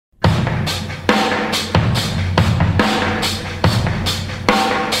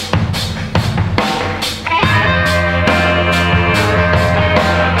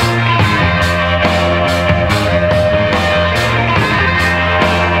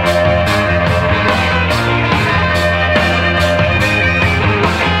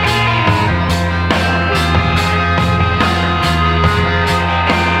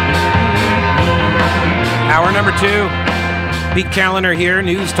2. Pete Callender here,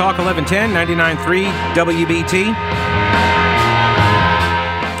 News Talk 1110, 99.3 WBT.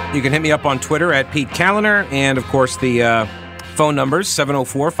 You can hit me up on Twitter at Pete Callender, and of course the phone numbers,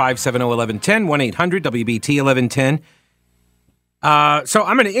 704-570-1110, 1-800-WBT-1110. So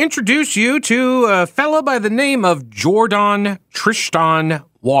I'm going to introduce you to a fellow by the name of Jordan Tristan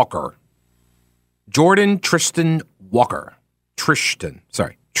Walker. Jordan Tristan Walker. Tristan.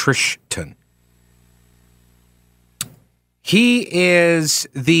 He is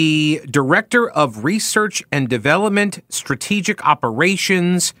the Director of Research and Development, Strategic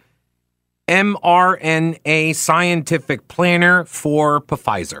Operations, mRNA Scientific Planner for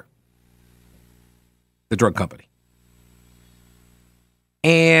Pfizer, the drug company.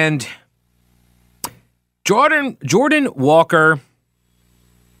 And Jordan Walker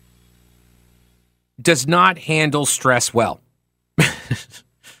does not handle stress well.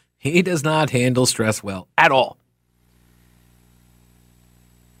 He does not handle stress well at all.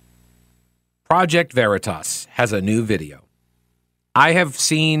 Project Veritas has a new video. I have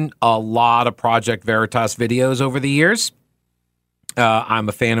seen a lot of Project Veritas videos over the years. I'm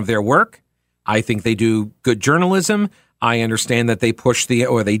a fan of their work. I think they do good journalism. I understand that they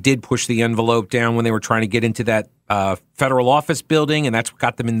did push the envelope down when they were trying to get into that federal office building, and that's what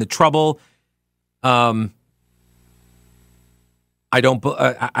got them into trouble. I don't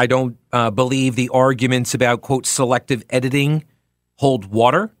believe the arguments about, quote, selective editing hold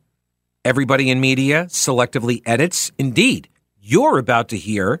water. Everybody in media selectively edits. Indeed, you're about to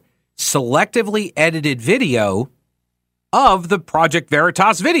hear selectively edited video of the Project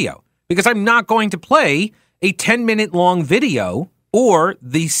Veritas video, because I'm not going to play a 10-minute long video or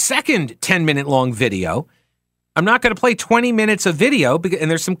the second 10-minute long video. I'm not going to play 20 minutes of video,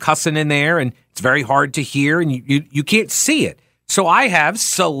 and there's some cussing in there, and it's very hard to hear, and you can't see it. So I have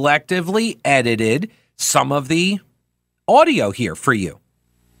selectively edited some of the audio here for you.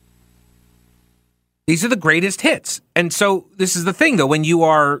 These are the greatest hits. And so this is the thing, though. When you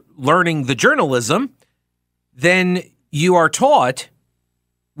are learning the journalism, then you are taught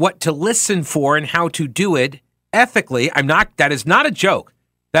what to listen for and how to do it ethically. That is not a joke.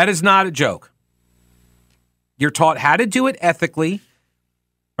 That is not a joke. You're taught how to do it ethically,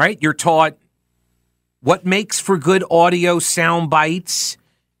 right? You're taught what makes for good audio sound bites,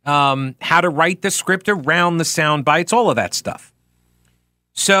 how to write the script around the sound bites, all of that stuff.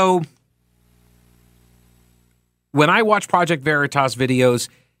 So when I watch Project Veritas videos,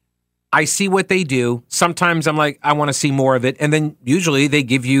 I see what they do. Sometimes I'm like, I want to see more of it. And then usually they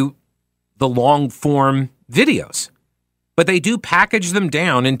give you the long form videos. But they do package them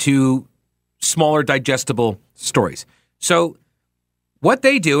down into smaller, digestible stories. So what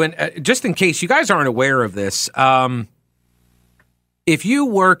they do, and just in case you guys aren't aware of this, if you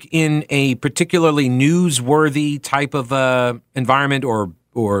work in a particularly newsworthy type of environment or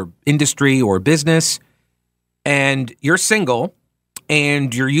industry or business, and you're single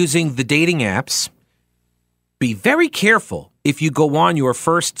and you're using the dating apps, be very careful if you go on your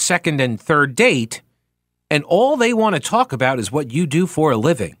first, second, and third date and all they want to talk about is what you do for a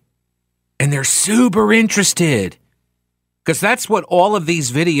living. And they're super interested, because that's what all of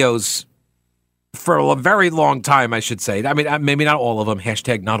these videos, for a very long time, I should say. I mean, maybe not all of them,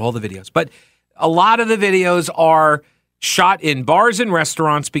 hashtag not all the videos, but a lot of the videos are shot in bars and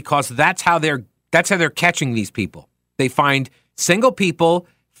restaurants, because that's how they're catching these people. They find single people,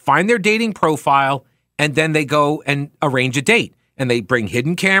 find their dating profile, and then they go and arrange a date. And they bring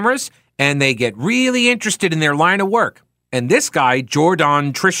hidden cameras, and they get really interested in their line of work. And this guy,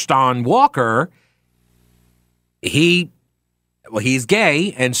 Jordan Tristan Walker, he's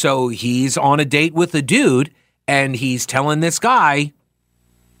gay, and so he's on a date with a dude, and he's telling this guy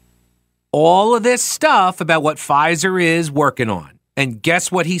all of this stuff about what Pfizer is working on. And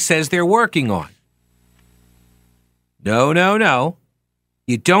guess what he says they're working on? No.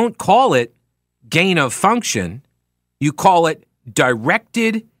 You don't call it gain of function. You call it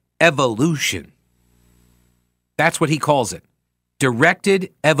directed evolution. That's what he calls it.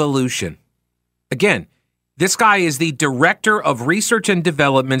 Directed evolution. Again, this guy is the Director of Research and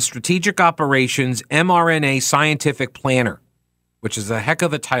Development, Strategic Operations, mRNA Scientific Planner, which is a heck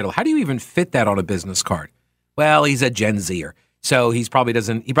of a title. How do you even fit that on a business card? Well, he's a Gen Zer, so he probably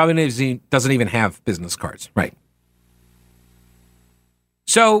doesn't even have business cards, right?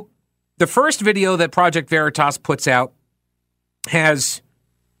 So the first video that Project Veritas puts out has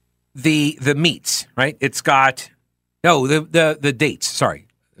the meats, right? It's got the dates. Sorry,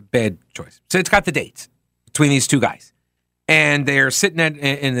 bad choice. So it's got the dates between these two guys, and they're sitting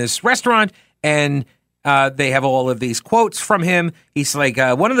in this restaurant, and they have all of these quotes from him. He's like,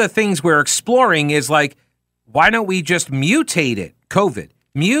 one of the things we're exploring is like, why don't we just mutate it, COVID,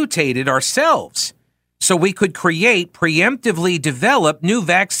 mutate it ourselves so we could preemptively develop new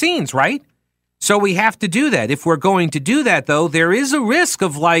vaccines, right? So we have to do that. If we're going to do that, though, there is a risk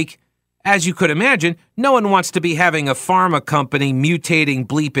of, like, as you could imagine, no one wants to be having a pharma company mutating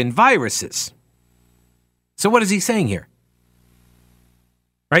bleeping viruses. So what is he saying here?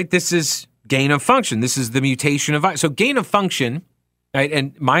 Right? This is gain of function. This is the mutation of virus. So gain of function, right?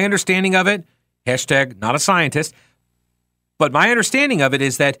 And my understanding of it, hashtag not a scientist, but my understanding of it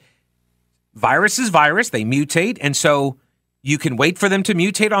is that virus is virus. They mutate. And so you can wait for them to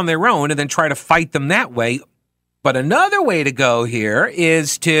mutate on their own and then try to fight them that way. But another way to go here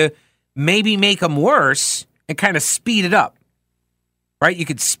is to maybe make them worse and kind of speed it up, right? You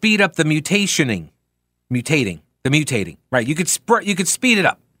could speed up the mutating, right? You could speed it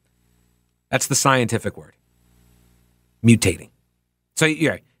up. That's the scientific word, mutating. So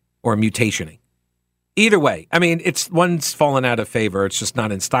yeah, or mutationing. Either way, I mean, one's fallen out of favor. It's just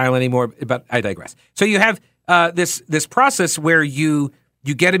not in style anymore. But I digress. So you have this process where you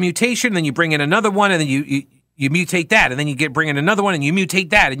get a mutation, then you bring in another one, and then you mutate that, and then you bring in another one, and you mutate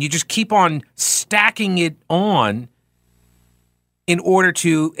that, and you just keep on stacking it on in order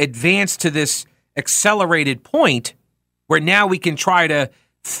to advance to this accelerated point where now we can try to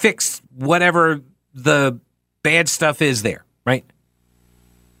fix whatever the bad stuff is there, right?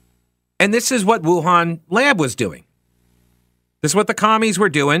 And this is what Wuhan lab was doing. This is what the commies were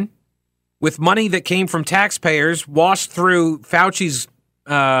doing with money that came from taxpayers, washed through Fauci's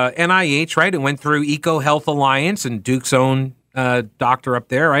NIH, right? It went through Eco Health Alliance and Duke's own doctor up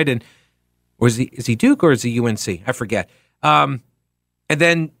there, right? And is he Duke or is he UNC? I forget. And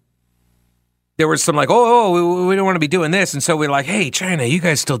then there was some like, we don't want to be doing this. And so we're like, hey, China, you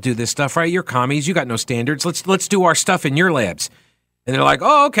guys still do this stuff, right? You're commies. You got no standards. Let's do our stuff in your labs. And they're like,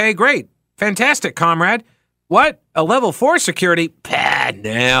 oh, okay, great. Fantastic, comrade. What? A level 4 security?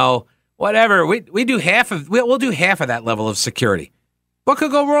 No. Whatever. We'll do half of that level of security. What could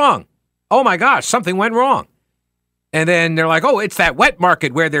go wrong? Oh my gosh, something went wrong. And then they're like, oh, it's that wet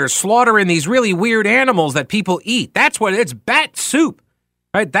market where they're slaughtering these really weird animals that people eat. That's what it's bat soup.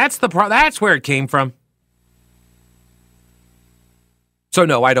 Right? That's where it came from. So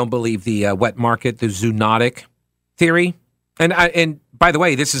no, I don't believe the wet market, the zoonotic theory. And by the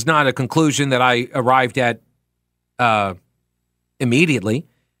way, this is not a conclusion that I arrived at immediately.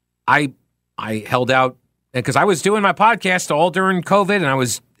 I held out because I was doing my podcast all during COVID, and I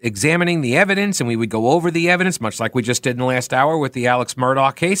was examining the evidence, and we would go over the evidence, much like we just did in the last hour with the Alex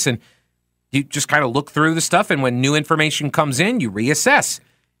Murdaugh case. And you just kind of look through the stuff, and when new information comes in, you reassess.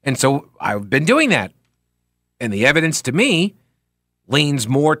 And so I've been doing that. And the evidence to me leans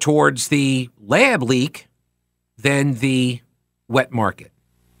more towards the lab leak than the wet market.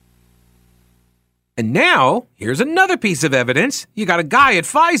 And now, here's another piece of evidence. You got a guy at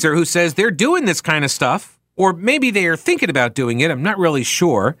Pfizer who says they're doing this kind of stuff, or maybe they are thinking about doing it. I'm not really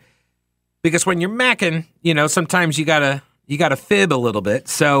sure. Because when you're macking, sometimes you gotta fib a little bit.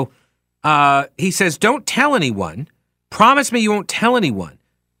 So he says, don't tell anyone. Promise me you won't tell anyone.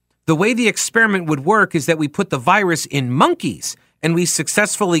 The way the experiment would work is that we put the virus in monkeys, and we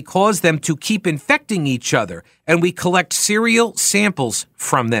successfully cause them to keep infecting each other, and we collect serial samples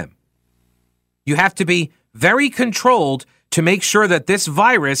from them. You have to be very controlled to make sure that this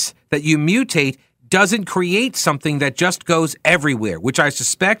virus that you mutate doesn't create something that just goes everywhere, which I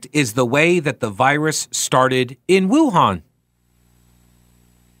suspect is the way that the virus started in Wuhan.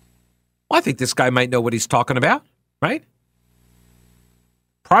 Well, I think this guy might know what he's talking about, right?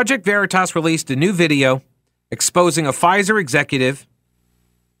 Project Veritas released a new video exposing a Pfizer executive,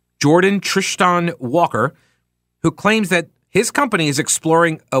 Jordan Tristan Walker, who claims that his company is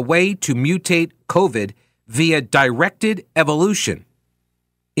exploring a way to mutate COVID via directed evolution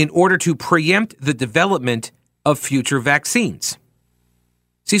in order to preempt the development of future vaccines.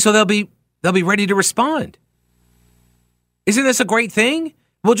 See, so they'll be ready to respond. Isn't this a great thing?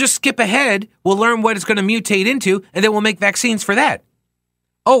 We'll just skip ahead. We'll learn what it's going to mutate into, and then we'll make vaccines for that.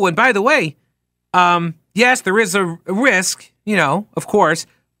 Oh, and by the way, yes, there is a risk, of course,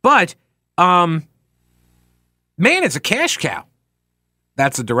 but, man, it's a cash cow.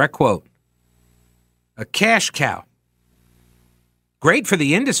 That's a direct quote. A cash cow. Great for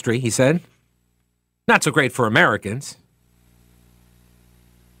the industry, he said. Not so great for Americans.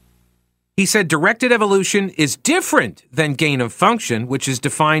 He said directed evolution is different than gain of function, which is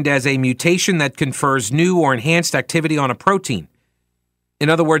defined as a mutation that confers new or enhanced activity on a protein. In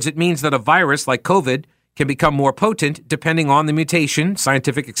other words, it means that a virus like COVID can become more potent depending on the mutation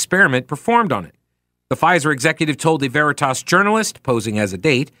scientific experiment performed on it. The Pfizer executive told a Veritas journalist, posing as a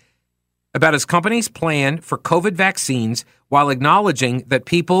date, about his company's plan for COVID vaccines while acknowledging that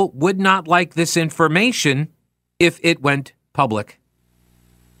people would not like this information if it went public.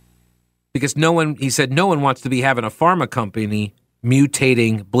 Because he said no one wants to be having a pharma company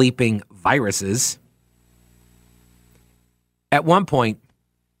mutating, bleeping viruses. At one point,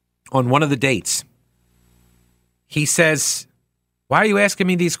 on one of the dates, he says, "Why are you asking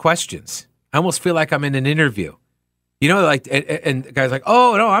me these questions? I almost feel like I'm in an interview." You know, like, and the guy's like,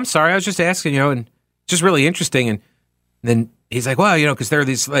 "Oh, no, I'm sorry. I was just asking, and it's just really interesting." And then he's like, "Well, because there are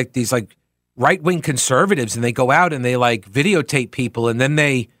these right-wing conservatives, and they go out and they like videotape people, and then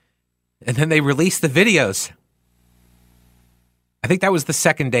they release the videos." I think that was the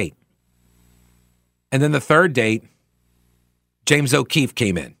second date. And then the third date, James O'Keefe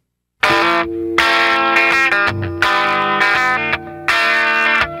came in.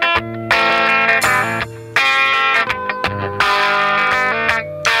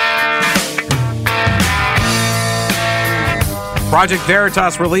 Project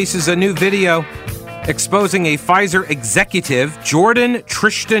Veritas releases a new video exposing a Pfizer executive, Jordan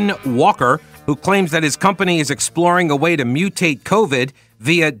Tristan Walker, who claims that his company is exploring a way to mutate COVID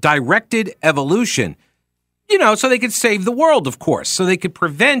via directed evolution. So they could save the world, of course. So they could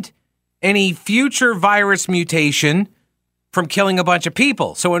prevent any future virus mutation from killing a bunch of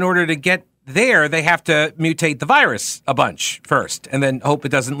people. So in order to get there, they have to mutate the virus a bunch first and then hope it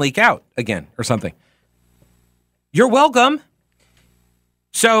doesn't leak out again or something. You're welcome.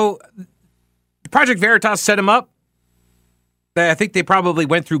 So Project Veritas set him up. I think they probably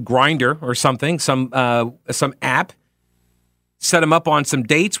went through Grindr or something, some app, set him up on some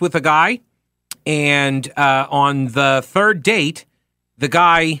dates with a guy. And on the third date, the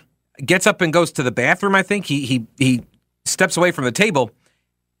guy gets up and goes to the bathroom, I think. He steps away from the table,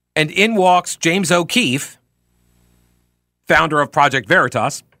 and in walks James O'Keefe, founder of Project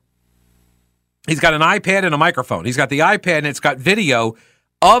Veritas. He's got an iPad and a microphone. He's got the iPad, and it's got video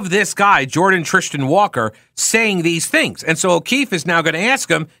of this guy, Jordan Tristan Walker, saying these things. And so O'Keefe is now going to ask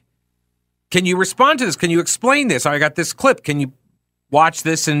him, can you respond to this? Can you explain this? I got this clip. Can you watch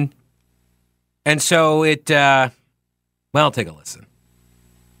this? And so it, take a listen.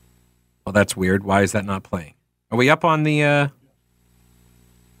 Oh, that's weird. Why is that not playing? Are we up on the,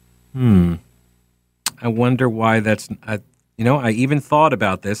 I wonder why that's, I even thought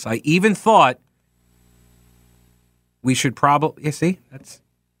about this. I even thought we should probably,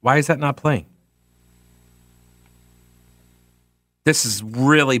 why is that not playing? This is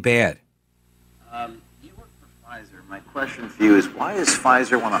really bad. You work for Pfizer. My question for you is, why does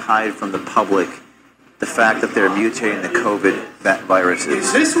Pfizer want to hide from the public the fact that they're mutating the COVID viruses?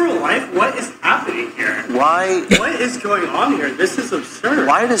 Is this real life? What is happening here? Why? What is going on here? This is absurd.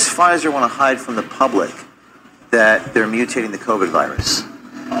 Why does Pfizer want to hide from the public that they're mutating the COVID virus?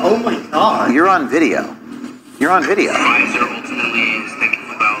 Oh my God. You're on video. Pfizer ultimately is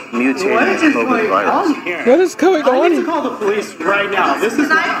thinking about mutating the COVID virus. What is going on? I need to call the police right now.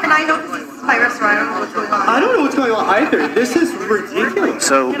 Can I know if this is virus or I don't know what's going on? I don't know what's going on either. This is ridiculous.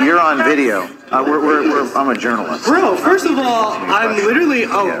 So you're on video. I'm a journalist. Bro, first of all, I'm literally a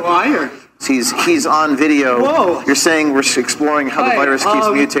liar. He's on video. Whoa. You're saying we're exploring how the virus keeps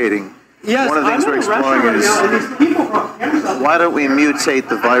mutating. Yes, one of the things we're exploring is why don't we mutate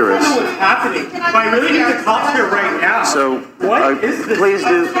the virus? I don't know what's happening. I really need the cops here right now. So what is this? Please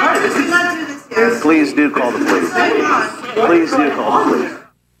do call the police. Please do call the police.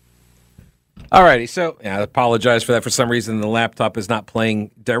 Alrighty, so I apologize for that. For some reason, the laptop is not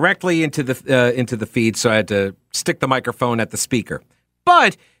playing directly into the feed, so I had to stick the microphone at the speaker.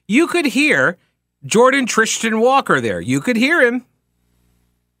 But you could hear Jordan Tristan Walker there. You could hear him.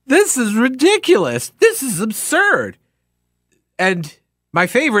 This is ridiculous. This is absurd. And my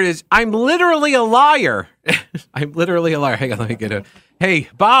favorite is, I'm literally a liar. I'm literally a liar. Hang on, let me get it. Hey,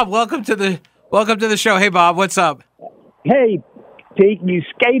 Bob, welcome to the show. Hey, Bob, what's up? Hey, Pete, you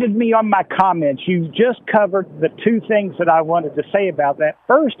skated me on my comments. You just covered the two things that I wanted to say about that.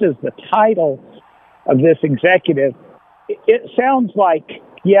 First is the title of this executive. It sounds like,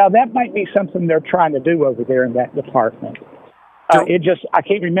 that might be something they're trying to do over there in that department. I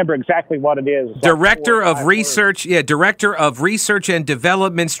can't remember exactly what it is. Director of Research, Director of Research and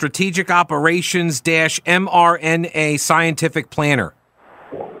Development, Strategic Operations - mRNA Scientific Planner.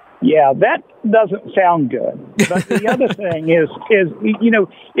 Yeah, that doesn't sound good. But the other thing is,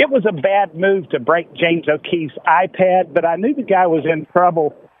 it was a bad move to break James O'Keefe's iPad, but I knew the guy was in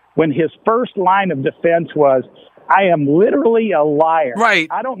trouble when his first line of defense was, I am literally a liar. Right.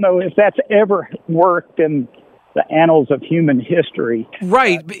 I don't know if that's ever worked in the annals of human history.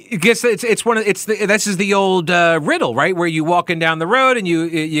 Right. I guess this is the old riddle, right? Where you walking down the road and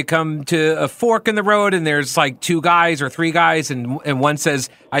you come to a fork in the road and there's like two guys or three guys and one says,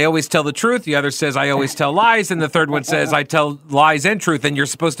 I always tell the truth. The other says, I always tell lies. And the third one says, I tell lies and truth. And you're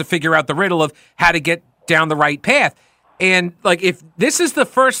supposed to figure out the riddle of how to get down the right path. And like, if this is the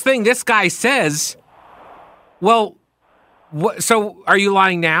first thing this guy says, well, so are you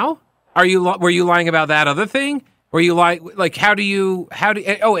lying now? Were you lying about that other thing? Were you lying? Like, and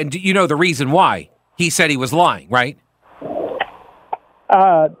do you know the reason why he said he was lying, right?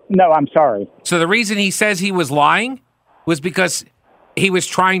 No, I'm sorry. So the reason he says he was lying was because he was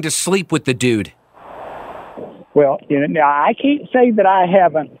trying to sleep with the dude. Well, now I can't say that I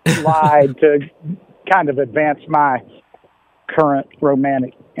haven't lied to kind of advance my current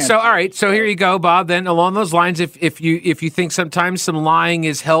romantic. So, all right. So here you go, Bob. Then along those lines, if you think sometimes some lying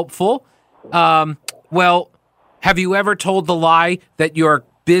is helpful, well, have you ever told the lie that your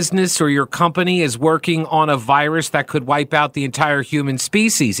business or your company is working on a virus that could wipe out the entire human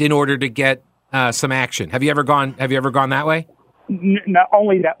species in order to get some action? Have you ever gone that way? No,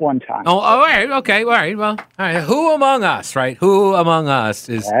 only that one time. Oh, all right. Okay. All right. Well, all right. Who among us, right? Who among us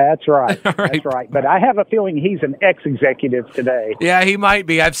is... That's right. All right. That's right. But I have a feeling he's an ex-executive today. Yeah, he might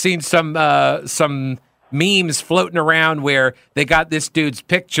be. I've seen some memes floating around where they got this dude's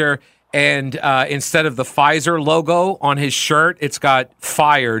picture and instead of the Pfizer logo on his shirt, it's got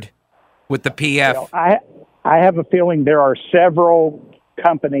fired with the PF. Well, I have a feeling there are several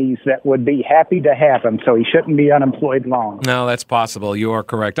companies that would be happy to have him, so he shouldn't be unemployed long. No, that's possible. You are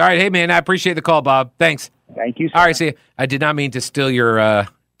correct. All right, hey man, I appreciate the call, Bob. Thanks. Thank you, sir. All right, see, I did not mean to steal your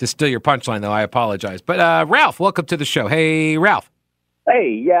punchline, though. I apologize. But Ralph, welcome to the show. Hey, Ralph.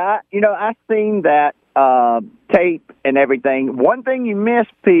 Hey, yeah, I seen that tape and everything. One thing you missed,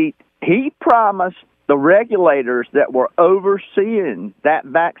 Pete, he promised the regulators that were overseeing that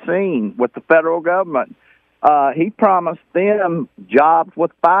vaccine with the federal government, he promised them jobs with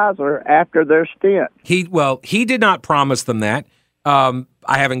Pfizer after their stint. He did not promise them that. I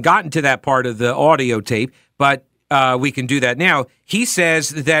haven't gotten to that part of the audio tape, but we can do that now. He says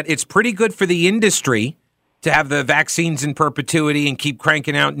that it's pretty good for the industry to have the vaccines in perpetuity and keep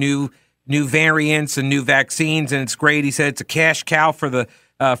cranking out new variants and new vaccines, and it's great. He said it's a cash cow for the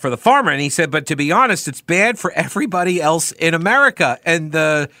farmer, and he said, but to be honest, it's bad for everybody else in America. And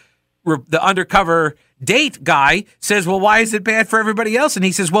the undercover date guy says, well, why is it bad for everybody else? And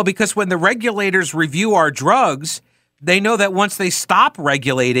he says, well, because when the regulators review our drugs, they know that once they stop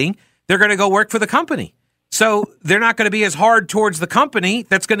regulating, they're going to go work for the company. So they're not going to be as hard towards the company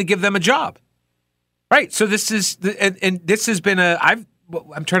that's going to give them a job. Right. So this is, and this has been I'm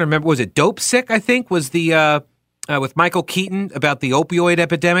trying to remember, was it Dope Sick, I think, was the, with Michael Keaton about the opioid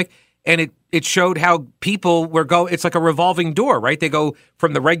epidemic. And it showed how people were it's like a revolving door, right? They go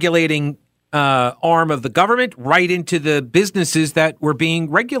from the regulating arm of the government right into the businesses that were being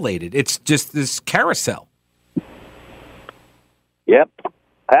regulated. It's just this carousel. Yep.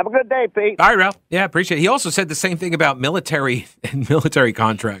 Have a good day, Pete. All right, Ralph. Yeah, appreciate it. He also said the same thing about military and military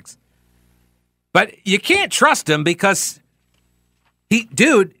contracts. But you can't trust him because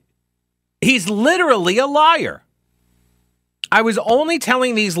he's literally a liar. I was only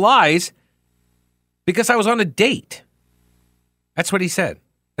telling these lies because I was on a date. That's what he said.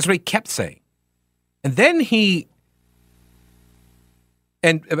 That's what he kept saying. And then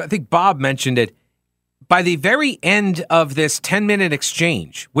and I think Bob mentioned it, by the very end of this 10-minute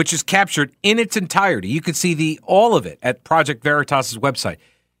exchange, which is captured in its entirety, you can see all of it at Project Veritas's website.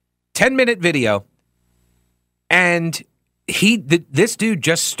 10-minute video, and this dude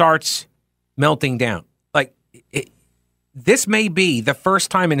just starts melting down. Like, this may be the first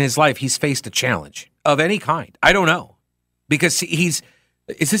time in his life he's faced a challenge of any kind. I don't know. Because is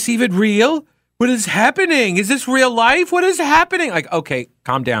this even real? What is happening? Is this real life? What is happening? Like, okay,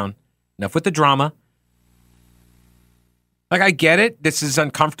 calm down. Enough with the drama. Like, I get it. This is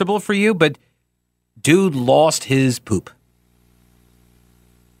uncomfortable for you, but dude lost his poop.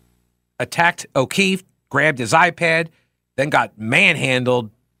 Attacked O'Keefe, grabbed his iPad, then got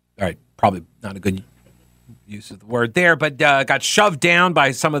manhandled. All right, probably not a good use of the word there, but got shoved down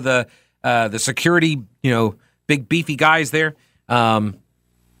by some of the security, big beefy guys there. Yeah.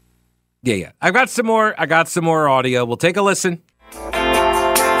 I got some more audio. We'll take a listen.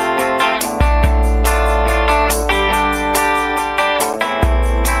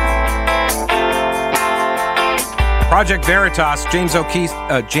 Project Veritas, James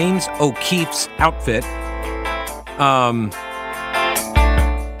O'Keefe's outfit,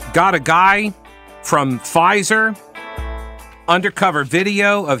 got a guy from Pfizer, undercover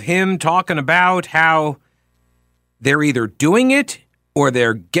video of him talking about how they're either doing it or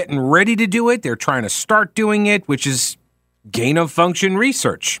they're getting ready to do it. They're trying to start doing it, which is gain-of-function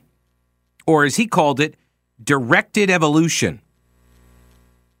research. Or as he called it, directed evolution,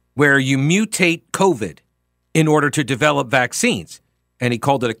 where you mutate COVID in order to develop vaccines. And he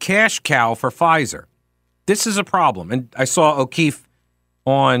called it a cash cow for Pfizer. This is a problem. And I saw O'Keefe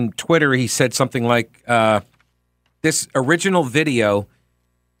on Twitter. He said something like, this original video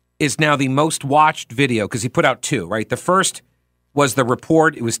is now the most watched video, because he put out two, right? The first was the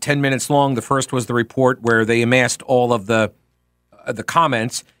report. It was 10 minutes long. The first was the report where they amassed all of the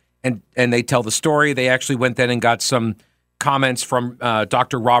comments, and they tell the story. They actually went then and got some comments from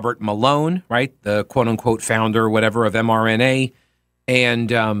Dr. Robert Malone, right? The quote-unquote founder or whatever of mRNA, and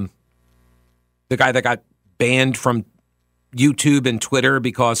the guy that got banned from YouTube and Twitter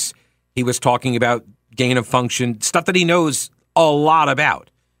because he was talking about gain-of-function, stuff that he knows a lot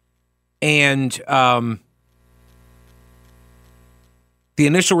about. And the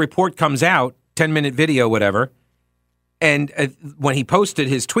initial report comes out, 10-minute video, whatever, and when he posted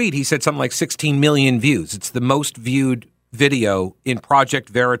his tweet, he said something like 16 million views. It's the most viewed video in Project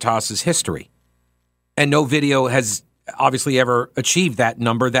Veritas's history. And no video has obviously ever achieved that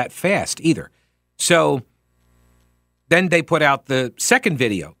number that fast either. So then they put out the second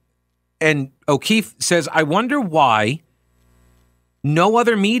video, and O'Keefe says, I wonder why no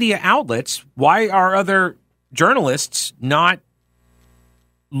other media outlets, why are other journalists not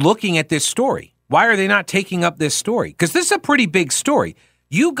looking at this story? Why are they not taking up this story? Because this is a pretty big story.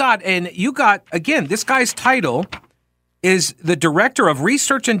 You got, again, this guy's title is the Director of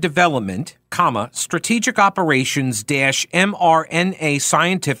Research and Development, Strategic Operations - mRNA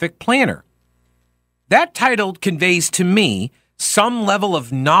Scientific Planner. That title conveys to me some level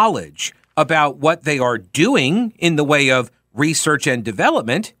of knowledge about what they are doing in the way of research and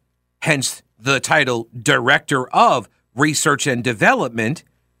development, hence the title Director of Research and Development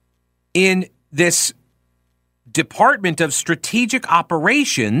in this Department of Strategic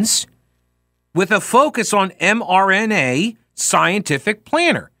Operations with a focus on mRNA Scientific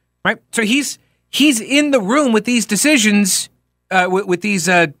Planner, right? So he's in the room with these decisions, with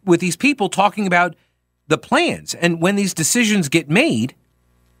these people talking about the plans, and when these decisions get made,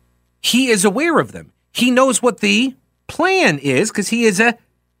 he is aware of them. He knows what the plan is because he is a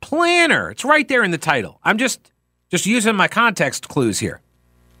planner. It's right there in the title. I'm just using my context clues here.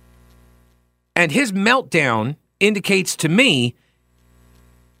 And his meltdown indicates to me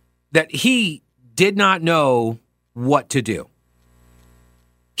that he did not know what to do.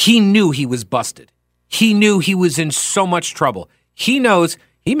 He knew he was busted. He knew he was in so much trouble. He knows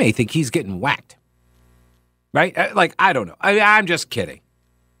he may think he's getting whacked. Right? Like, I don't know. I'm just kidding.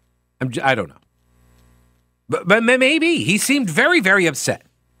 I don't know. But maybe. He seemed very, very upset.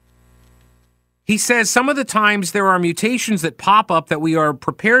 He says some of the times there are mutations that pop up that we are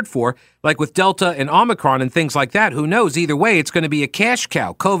prepared for, like with Delta and Omicron and things like that. Who knows? Either way, it's going to be a cash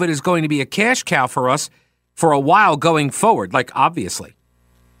cow. COVID is going to be a cash cow for us for a while going forward, like obviously.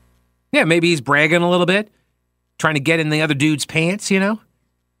 Yeah, maybe he's bragging a little bit, trying to get in the other dude's pants, you know?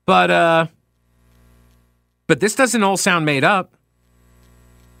 But this doesn't all sound made up.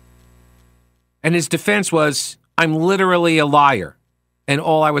 And his defense was, I'm literally a liar. And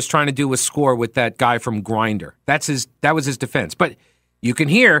all I was trying to do was score with that guy from Grindr. That was his defense. But you can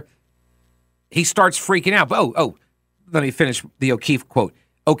hear he starts freaking out. Oh, let me finish the O'Keefe quote.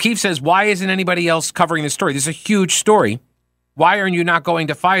 O'Keefe says, why isn't anybody else covering this story? This is a huge story. Why aren't you not going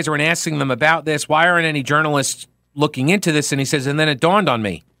to Pfizer and asking them about this? Why aren't any journalists looking into this? And he says, and then it dawned on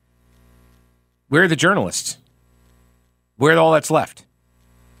me. Where are the journalists? Where's all that's left?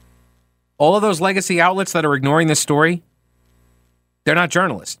 All of those legacy outlets that are ignoring this story, they're not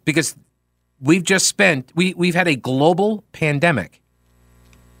journalists, because we've had a global pandemic.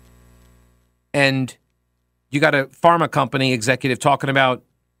 And you got a pharma company executive talking about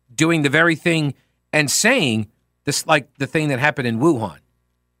doing the very thing and saying this, like the thing that happened in Wuhan.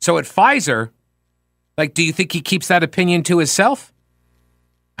 So at Pfizer, like, do you think he keeps that opinion to himself?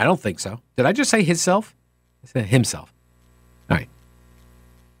 I don't think so. Did I just say himself? I said himself. All right.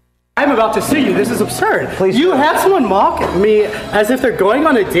 I'm about to sue you. This is absurd. Please. You have someone mock me as if they're going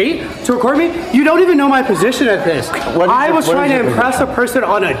on a date to record me. You don't even know my position at this. I was trying to impress a person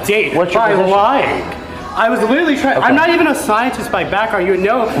on a date by lying. I was literally trying. Okay. I'm not even a scientist by background. You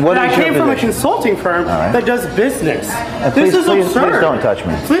know that I came from a consulting firm that does business. This is absurd. Please don't touch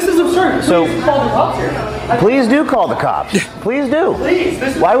me. This is absurd. So please call the cops here. Please do call the cops. Please do.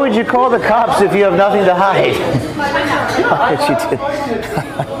 Please. Why would you call the cops if you have nothing to hide?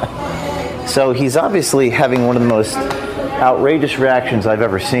 So he's obviously having one of the most outrageous reactions I've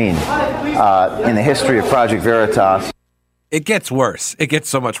ever seen in the history of Project Veritas. It gets worse. It gets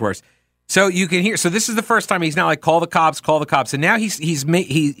so much worse. So you can hear. So this is the first time he's now like, call the cops. And now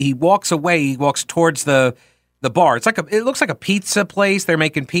he walks away. He walks towards the bar. It looks like a pizza place. They're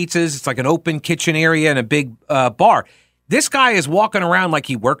making pizzas. It's like an open kitchen area and a big bar. This guy is walking around like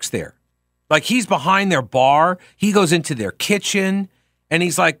he works there. Like he's behind their bar. He goes into their kitchen and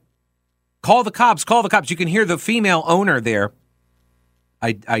he's like, call the cops. You can hear the female owner there.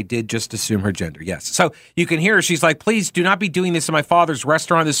 I did just assume her gender, yes. So you can hear her. She's like, please do not be doing this in my father's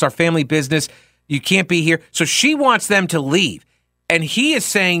restaurant. This is our family business. You can't be here. So she wants them to leave. And he is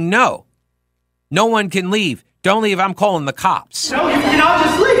saying, no one can leave. Don't leave. I'm calling the cops. No, you cannot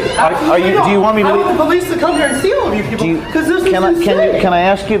just leave. Do you want me to leave? I want the police to come here and see all of you people. Can I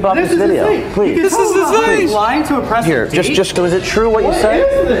ask you about this video? Please. This is the thing. Lying to impress Here, a date? just is it true what you said?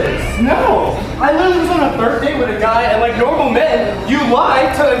 What is this? No. I literally was on a third date with a guy, and like normal men, you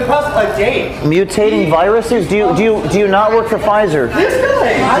lie to impress a date. Mutating viruses? Do you not work for Pfizer? This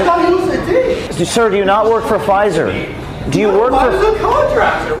guy. I thought he was a date. Sir, do you not work for Pfizer? Do you work I for? was a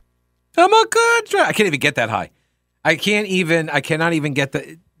contractor. I'm a contractor. I can't even get that high. I cannot even get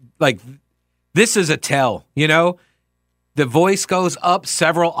the, like, this is a tell, you know? The voice goes up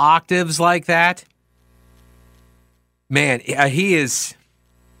several octaves like that. Man, he is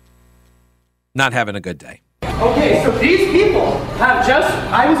not having a good day. Okay, so these people have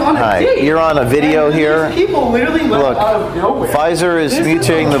I was on a date. You're on a video here. These people literally left out of nowhere. Pfizer is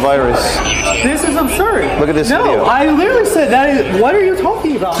mutating the virus. This is absurd. Look at this video. No, I literally said what are you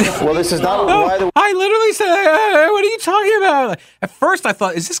talking about? Well, this is not No, why the I literally said, what are you talking about? At first I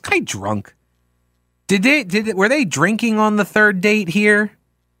thought, is this guy drunk? Were they drinking on the third date here?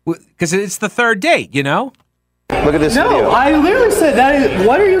 Because it's the third date, you know? Look at this video. No, I literally said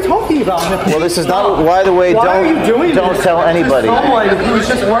what are you talking about? Well, this is not why the way. Why are you doing don't this? tell anybody. This is someone who's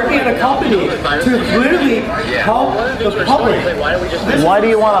just working at a company to literally help the public. Why do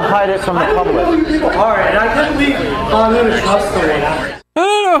you want to hide it from the public? I don't know who you people are, and I can't believe I'm going to trust someone. I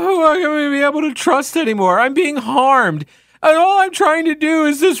don't know who I'm going to be able to trust anymore. I'm being harmed. And all I'm trying to do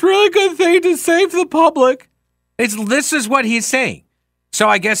is this really good thing to save the public. This is what he's saying. So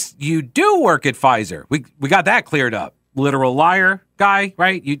I guess you do work at Pfizer. We got that cleared up. Literal liar guy,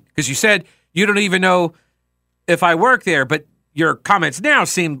 right? Because you said you don't even know if I work there, but your comments now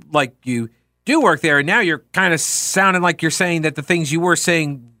seem like you do work there, and now you're kind of sounding like you're saying that the things you were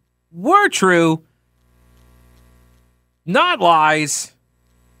saying were true, not lies.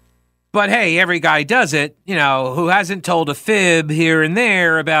 But hey, every guy does it, you know, who hasn't told a fib here and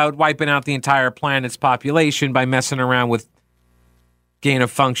there about wiping out the entire planet's population by messing around with gain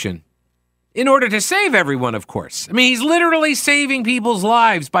of function. In order to save everyone, of course. I mean, he's literally saving people's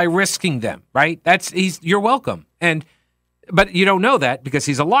lives by risking them, right? You're welcome. But you don't know that because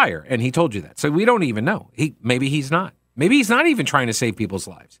he's a liar and he told you that. So we don't even know. Maybe he's not. Maybe he's not even trying to save people's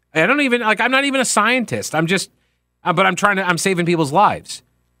lives. I'm not even a scientist. I'm saving people's lives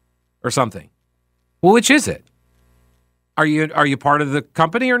or something. Well, which is it? Are you part of the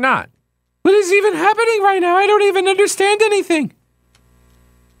company or not? What is even happening right now? I don't even understand anything.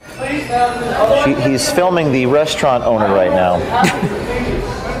 He's filming the restaurant owner right now.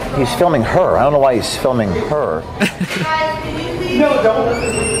 He's filming her. I don't know why he's filming her. No,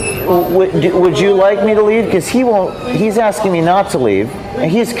 don't. Would you like me to leave? Because he won't. He's asking me not to leave,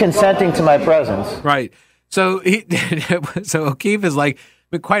 and he's consenting to my presence. Right. So O'Keefe is like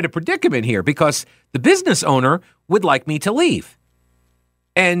in quite a predicament here because the business owner would like me to leave,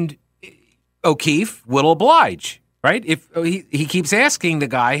 and O'Keefe will oblige. Right? If he keeps asking the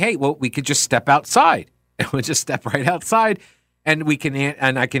guy, hey, well, we could just step outside. And we'll just step right outside and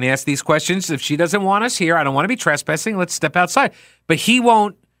I can ask these questions. If she doesn't want us here, I don't want to be trespassing. Let's step outside. But he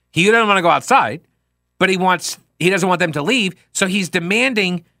doesn't want to go outside, but he doesn't want them to leave. So he's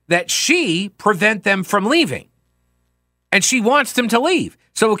demanding that she prevent them from leaving. And she wants them to leave.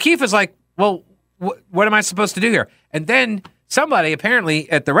 So O'Keefe is like, well, what am I supposed to do here? And then somebody apparently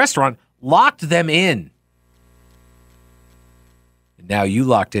at the restaurant locked them in. Now you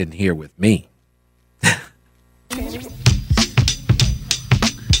locked in here with me.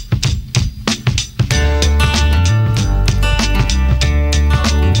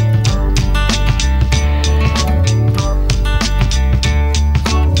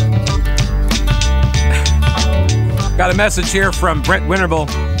 Got a message here from Brett Winterble,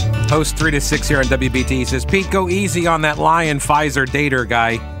 host 3 to 6 here on WBT. He says, Pete, go easy on that lion Pfizer dater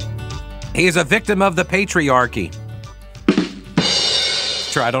guy. He is a victim of the patriarchy.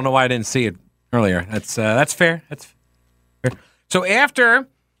 Sure, I don't know why I didn't see it earlier. That's fair. That's fair. So after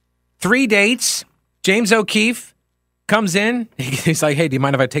 3 dates, James O'Keefe comes in. He's like, hey, do you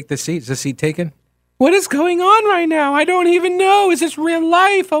mind if I take this seat? Is this seat taken? What is going on right now? I don't even know. Is this real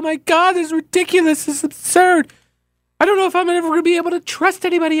life? Oh, my God, this is ridiculous. This is absurd. I don't know if I'm ever going to be able to trust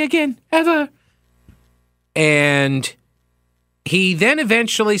anybody again, ever. And he then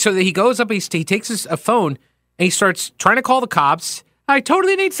eventually, so that he goes up, he takes a phone, and he starts trying to call the cops. I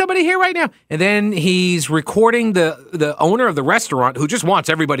totally need somebody here right now. And then he's recording the owner of the restaurant, who just wants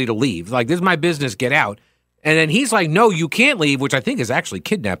everybody to leave. Like, this is my business, get out. And then he's like, no, you can't leave, which I think is actually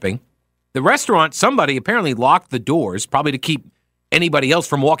kidnapping. The restaurant, somebody apparently locked the doors, probably to keep anybody else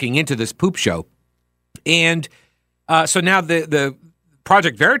from walking into this poop show. And so now the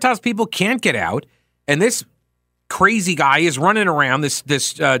Project Veritas people can't get out, and this crazy guy is running around.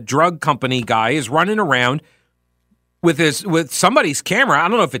 This drug company guy is running around with somebody's camera. I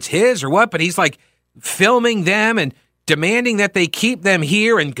don't know if it's his or what, but he's like filming them and demanding that they keep them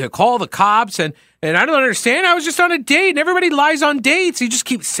here and call the cops. And I don't understand. I was just on a date, and everybody lies on dates. He just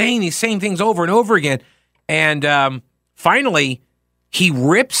keeps saying these same things over and over again. And finally, he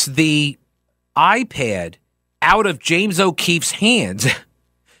rips the iPad out of James O'Keefe's hands.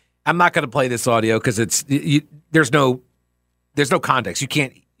 I'm not going to play this audio because there's no context.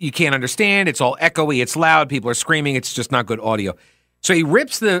 You can't understand. It's all echoey. It's loud. People are screaming. It's just not good audio. So he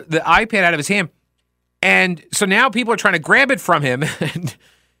rips the iPad out of his hand, and so now people are trying to grab it from him. And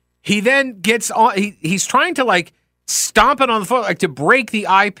he then gets on. He's trying to like stomp it on the floor, like to break the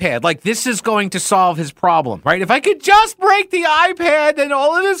iPad. Like this is going to solve his problem, right? If I could just break the iPad, then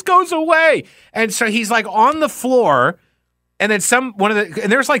all of this goes away. And so he's like on the floor, and then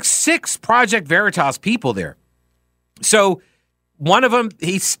and there's like 6 Project Veritas people there. So one of them,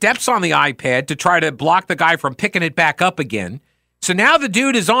 he steps on the iPad to try to block the guy from picking it back up again. So now the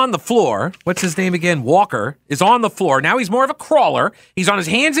dude is on the floor. What's his name again? Walker is on the floor. Now he's more of a crawler. He's on his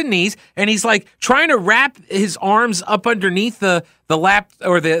hands and knees, and he's like trying to wrap his arms up underneath the lap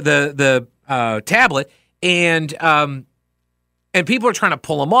or the tablet, and people are trying to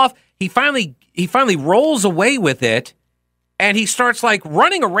pull him off. He finally rolls away with it, and he starts like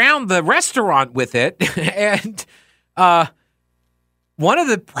running around the restaurant with it, and one of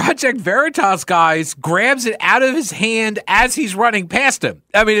the Project Veritas guys grabs it out of his hand as he's running past him.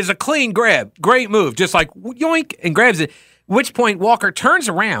 I mean, it's a clean grab. Great move. Just like yoink, and grabs it. At which point Walker turns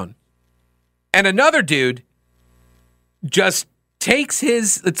around, and another dude just takes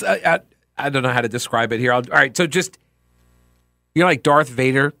his, I don't know how to describe it here. All right, so just, you know, like Darth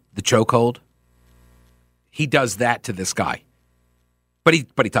Vader, the chokehold? He does that to this guy. But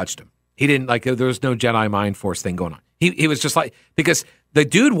he touched him. He didn't, like, there was no Jedi mind force thing going on. He was just like, because the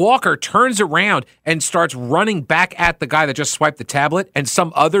dude Walker turns around and starts running back at the guy that just swiped the tablet, and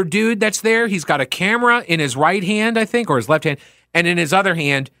some other dude that's there, he's got a camera in his right hand, I think, or his left hand, and in his other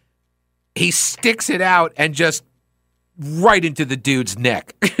hand, he sticks it out and just right into the dude's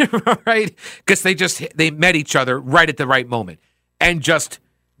neck, right? Because they met each other right at the right moment. And just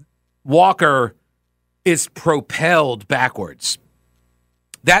Walker is propelled backwards.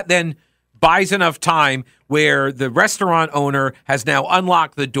 That then buys enough time where the restaurant owner has now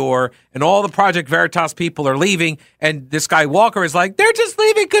unlocked the door, and all the Project Veritas people are leaving, and this guy Walker is like, they're just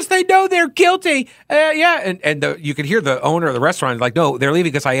leaving because they know they're guilty. And you can hear the owner of the restaurant like, no, they're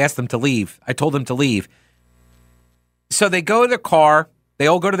leaving because I asked them to leave. I told them to leave. So they go to their car. They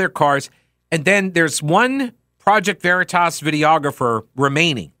all go to their cars, and then there's one Project Veritas videographer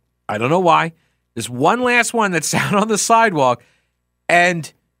remaining. I don't know why. There's one last one that's out on the sidewalk,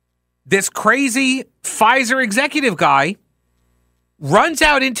 and this crazy Pfizer executive guy runs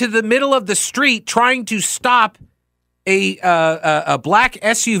out into the middle of the street trying to stop a black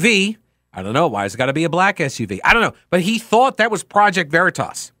SUV. I don't know. Why has it got to be a black SUV? I don't know. But he thought that was Project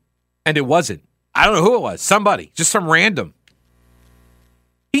Veritas, and it wasn't. I don't know who it was. Somebody. Just some random.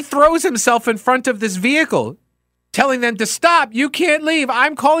 He throws himself in front of this vehicle, telling them to stop. You can't leave.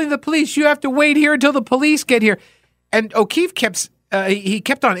 I'm calling the police. You have to wait here until the police get here. And O'Keefe kept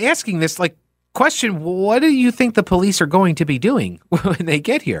on asking this question. What do you think the police are going to be doing when they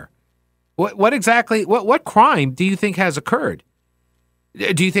get here? What crime do you think has occurred?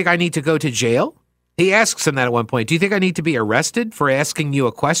 Do you think I need to go to jail? He asks him that at one point. Do you think I need to be arrested for asking you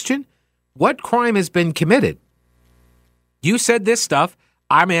a question? What crime has been committed? You said this stuff.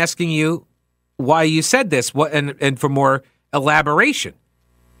 I'm asking you why you said this. And for more elaboration.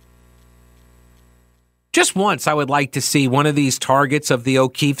 Just once, I would like to see one of these targets of the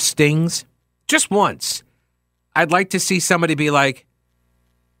O'Keefe stings. Just once. I'd like to see somebody be like,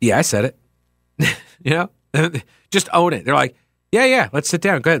 yeah, I said it. Just own it. They're like, yeah, let's sit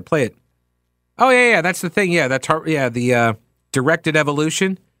down. Go ahead, play it. Oh, yeah, that's the thing. Yeah, the directed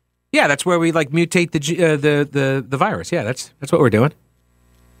evolution. Yeah, that's where we like mutate the virus. Yeah, that's what we're doing.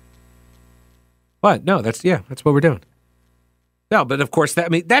 What? No, that's what we're doing. No, but of course that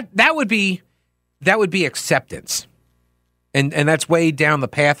would be acceptance. And that's way down the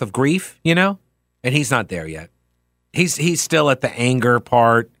path of grief, and he's not there yet. He's still at the anger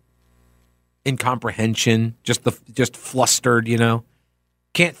part, incomprehension, just flustered,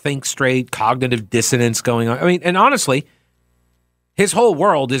 can't think straight, cognitive dissonance going on. I mean, and honestly, his whole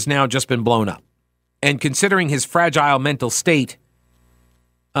world has now just been blown up. And considering his fragile mental state,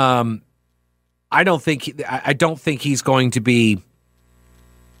 I don't think he's going to be.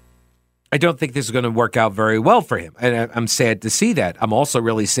 I don't think this is going to work out very well for him. And I'm sad to see that. I'm also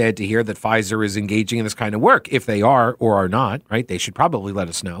really sad to hear that Pfizer is engaging in this kind of work. If they are or are not, right? They should probably let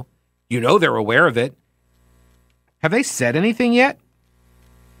us know. They're aware of it. Have they said anything yet?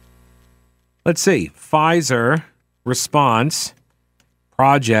 Let's see. Pfizer response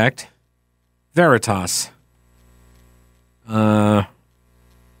Project Veritas. Oh,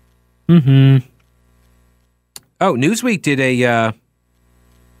 Newsweek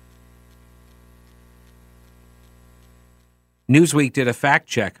did a fact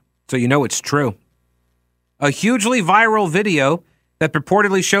check, so it's true. A hugely viral video that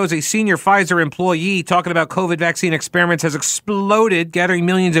purportedly shows a senior Pfizer employee talking about COVID vaccine experiments has exploded, gathering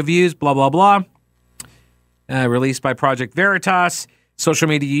millions of views, blah, blah, blah. Released by Project Veritas. Social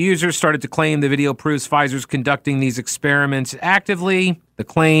media users started to claim the video proves Pfizer's conducting these experiments actively. The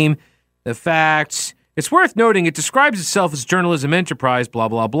claim, the facts. It's worth noting it describes itself as journalism enterprise, blah,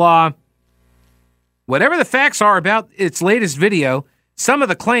 blah, blah. Whatever the facts are about its latest video, some of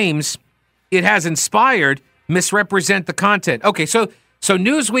the claims it has inspired misrepresent the content. Okay, so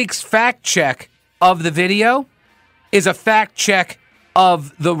Newsweek's fact check of the video is a fact check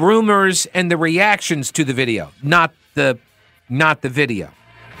of the rumors and the reactions to the video, not the video.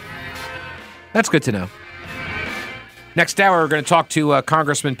 That's good to know. Next hour, we're going to talk to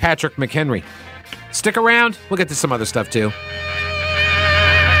Congressman Patrick McHenry. Stick around. We'll get to some other stuff, too.